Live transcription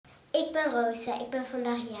Ik ben Rosa, ik ben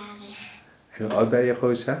vandaag jarig. En hoe oud ben je,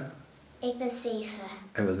 Rosa? Ik ben 7.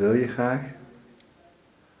 En wat wil je graag?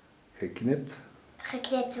 Geknipt?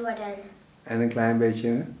 Geknipt worden. En een klein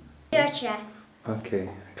beetje? Kleurtje. Oké, een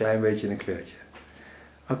klein beetje een kleurtje.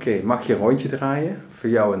 Oké, mag je een rondje draaien? Voor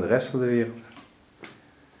jou en de rest van de wereld.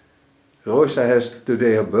 Rosa has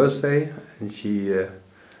today her birthday and she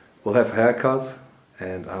will have a haircut.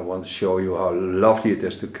 And I want to show you how lovely it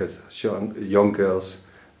is to cut young girls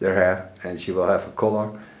their hair. And she will have a color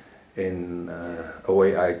in a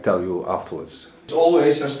way I tell you afterwards. As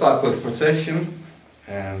always, I start with protection.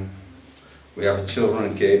 And we have a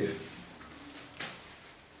children cape.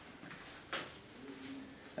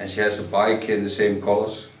 And she has a bike in the same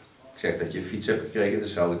colors. Ik zeg dat je een fiets hebt gekregen,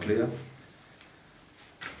 dezelfde kleur.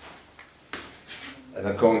 And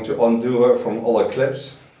I'm going to undo her from all her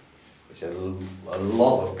clips. She has a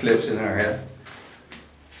lot of clips in her hair.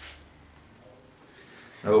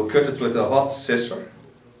 I will cut it with a hot scissor.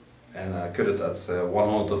 And I cut it at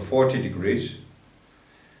 140 degrees.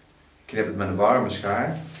 Ik knip het met een warme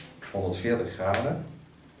schaar. 140 graden.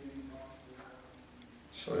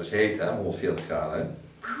 Zo, dat is heet hè, 140 graden. Hè?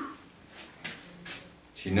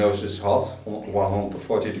 She knows it's hot,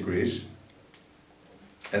 140 degrees.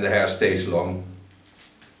 And the hair stays long.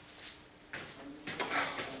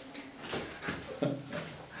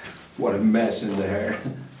 What a mess in the hair.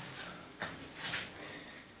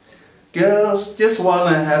 Girls just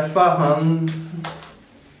wanna have fun.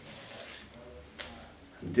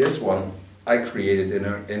 This one I created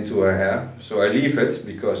into her hair, so I leave it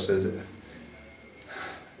because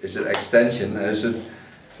it's an extension. It's a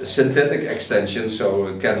synthetic extension, so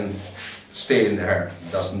it can stay in the hair.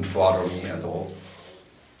 It doesn't bother me at all.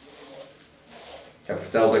 Ik heb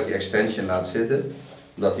verteld dat ik die extension laat zitten,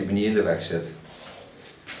 omdat die me niet in de weg zit.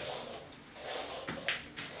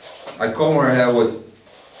 I comb her hair with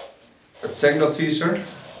a tangle teaser,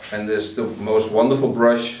 and this is the most wonderful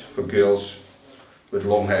brush for girls with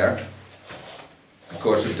long hair,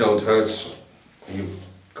 because it don't hurt when you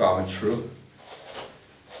comb it through.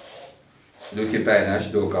 Het doet geen pijn als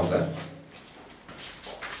je doorkamt, hè?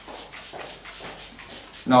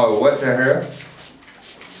 Now I wet her hair,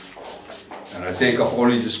 and I take off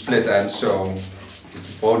only the split ends, so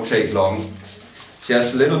it won't take long. She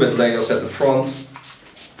has a little bit layers at the front,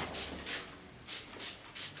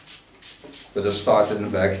 but I start in the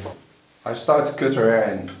back. I start to cut her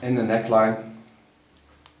hair in the neckline.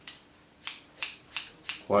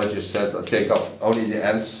 What I just said, I take off only the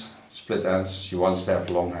ends, split ends. She wants to have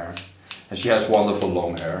long hair. And she has wonderful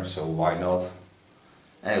long hair, so why not?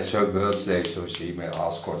 And it's her birthday, so she may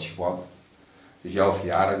ask what she wants. Het is jouw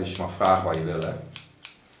verjaardag, dus je mag vragen wat je wil, hè?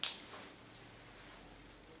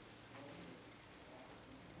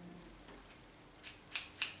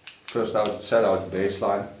 First set out the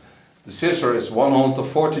baseline. The scissor is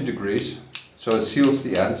 140 degrees, so it seals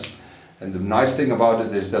the ends. And the nice thing about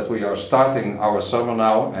it is that we are starting our summer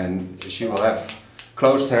now, and she will have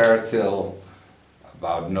closed hair till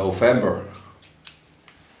about November.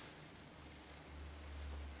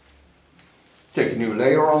 Take a new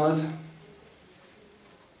layer on it.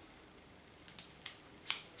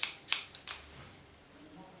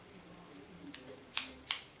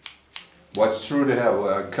 Watch through the hair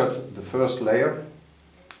where I cut the first layer.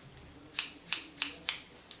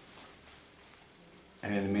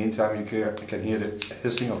 And in the meantime you can hear the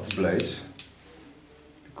hissing of the blades,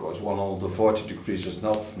 because 140 degrees is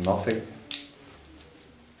nothing.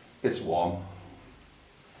 It's warm.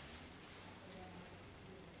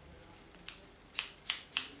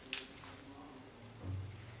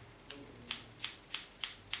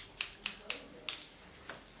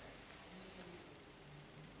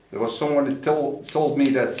 There was someone that told me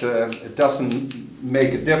that it doesn't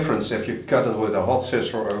make a difference if you cut it with a hot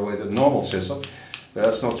scissor or with a normal scissor. But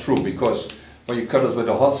that's not true, because when you cut it with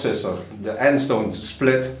a hot scissor, the ends don't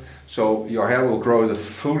split, so your hair will grow the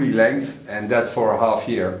fully length, and that for a half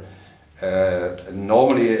year.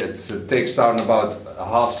 Normally it takes down about a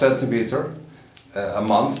half centimeter a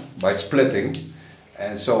month by splitting,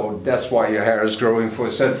 and so that's why your hair is growing for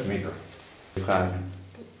a centimeter. Vragen.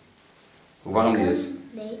 Hoe warm die is?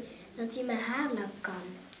 Nee, dat hij mijn haar nou kan.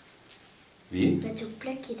 Wie? Met zo'n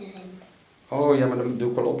plekje erin. Oh ja, maar dan doe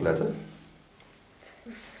ik wel opletten.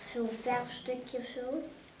 Zo'n verfstukje of zo.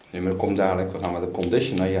 Nee, maar dat komt dadelijk. We gaan met de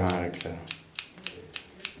conditioner je haren kleuren.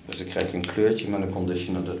 Dus dan krijg je een kleurtje met een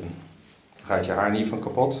conditioner erin. Dan gaat je haar niet van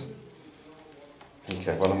kapot. En je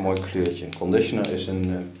krijgt wel een mooi kleurtje. Een conditioner is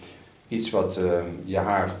iets wat je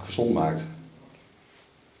haar gezond maakt.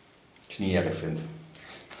 Als je niet erg vindt.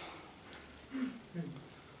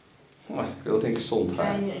 Oh, ik wil het in gezond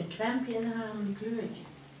haar. Krijg je een crèmeje en haar een kleurtje.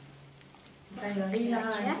 Bij de hele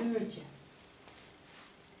haar een uurtje.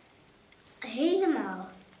 Helemaal.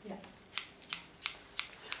 Ja.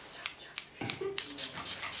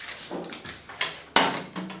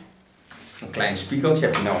 Een klein spiegeltje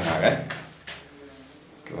heb je nou maar, hè?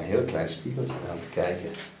 Ik heb een heel klein spiegeltje aan te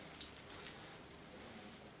kijken.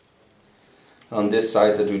 On this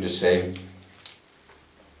side I do the same.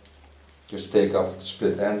 Just take off the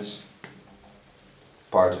split ends,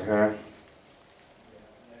 part the hair.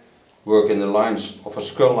 Work in the lines of a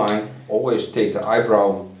skull line. Always take the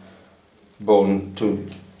eyebrow bone to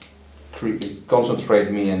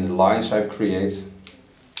concentrate me in the lines I create.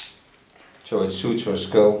 So it suits your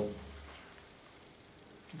skull.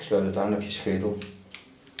 Ik sluit het aan op je schedel.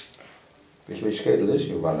 Weet je wat je schedel is?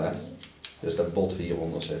 Jawel, hè? Dat is dat bot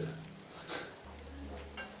hieronder zit.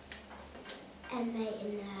 En bij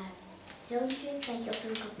een filmpje krijg je op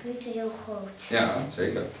een computer heel groot. Ja,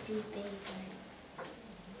 zeker. Dat zie je beter.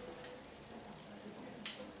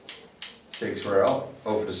 Take square up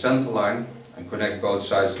over the center line and connect both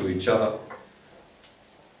sides to each other.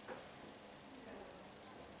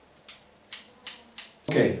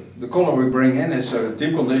 Okay, the color we bring in is a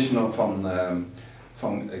deep conditioner from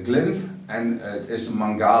Glyph, and it is a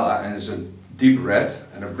Mangala, and it's a deep red,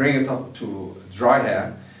 and I bring it up to dry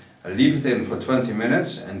hair. I leave it in for 20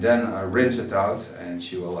 minutes and then I rinse it out and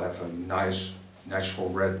she will have a nice natural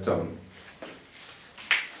red tone.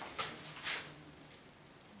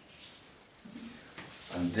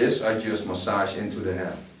 And this I just massage into the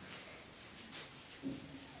hair.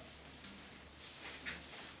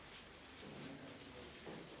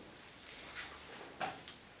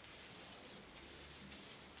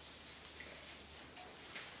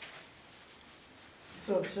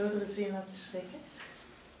 Zo, zullen we er zien laten schrikken?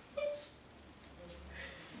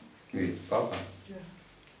 Wie? Papa? Ja.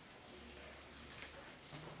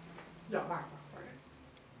 Ja, maar.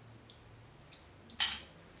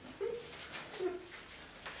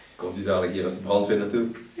 Komt hij dadelijk hier als de brandweer naartoe?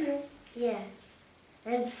 Ja.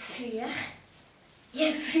 En vuur.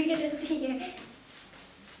 Ja, vuur is hier.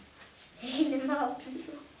 Helemaal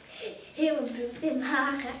bloed. Helemaal bloed in mijn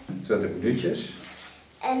haren. 20 minuutjes.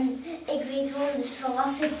 En ik weet gewoon, dus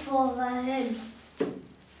verrassing voor hun.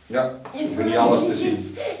 Ja, ze hoeven niet alles te zien.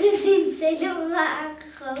 We zien ze helemaal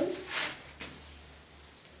groot.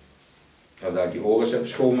 Ja, daar die oren even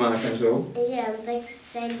schoonmaken en zo. Ja, want dan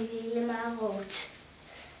zijn die helemaal rood.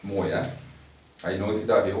 Mooi, hè? Had je nooit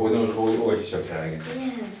gedacht dat je ooit nog een rode oortje zou krijgen.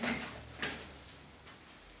 Ja.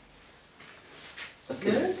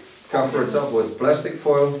 Leuk. Cover it up with plastic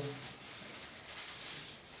foil.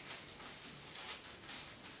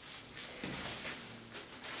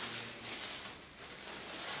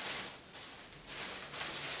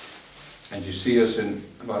 And you see us in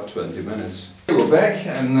about 20 minutes. We're back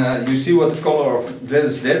and you see what the color of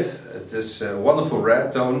this did. It is a wonderful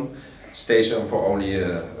red tone. Stays on for only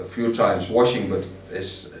a few times washing, but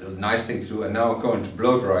it's a nice thing to do. And now I'm going to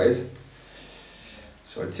blow dry it.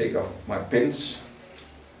 So I take off my pins.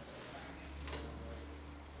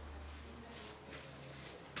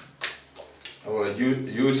 I will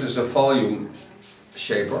use as a volume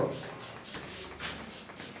shaper.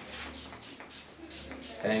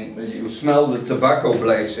 And you smell the tobacco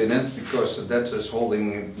blades in it because that is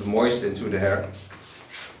holding the moist into the hair.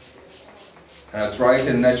 And I try it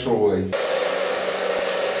in a natural way.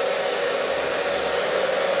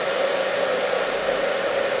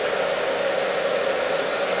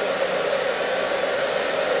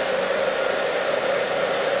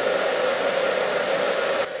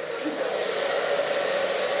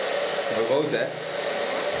 Rood, hè?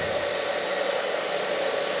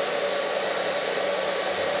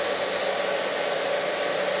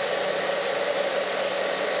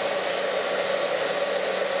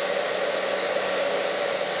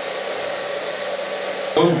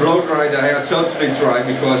 Don't blow dry the hair totally dry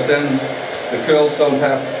because then the curls don't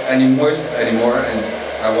have any moist anymore and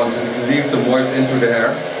I want to leave the moist into the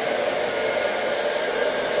hair.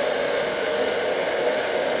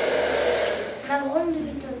 Waarom doe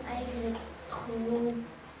je het dan eigenlijk gewoon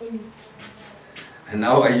in? And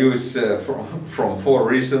now I use from 4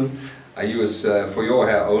 reasons. I use for your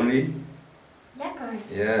hair only. Lekker.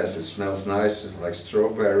 Yes, it smells nice like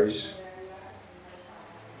strawberries.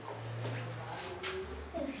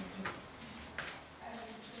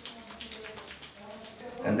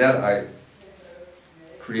 And then I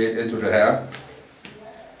create into the hair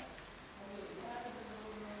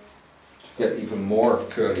to get even more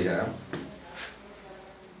curly hair.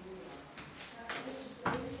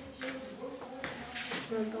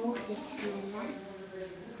 Dan droogt dit sneller.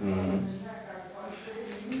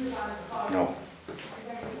 No.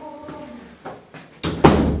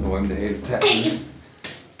 No hoor hem de hele tijd.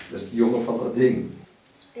 Dat is de jongen van dat ding.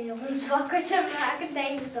 Speel om ons wakker te maken,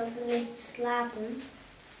 denk ik dat we ligt te slapen.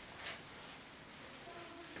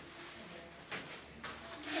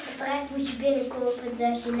 Direct moet je binnenkomen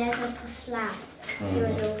dat je net hebt geslapen. Zo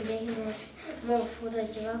met ogen dicht morgen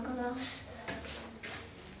voordat je wakker was.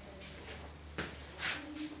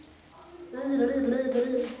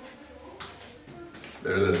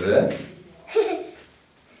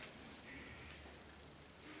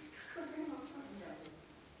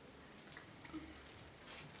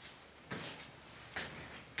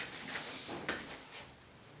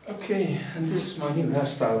 Okay, and this is my new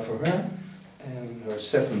hairstyle for her and her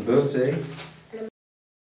 7th birthday.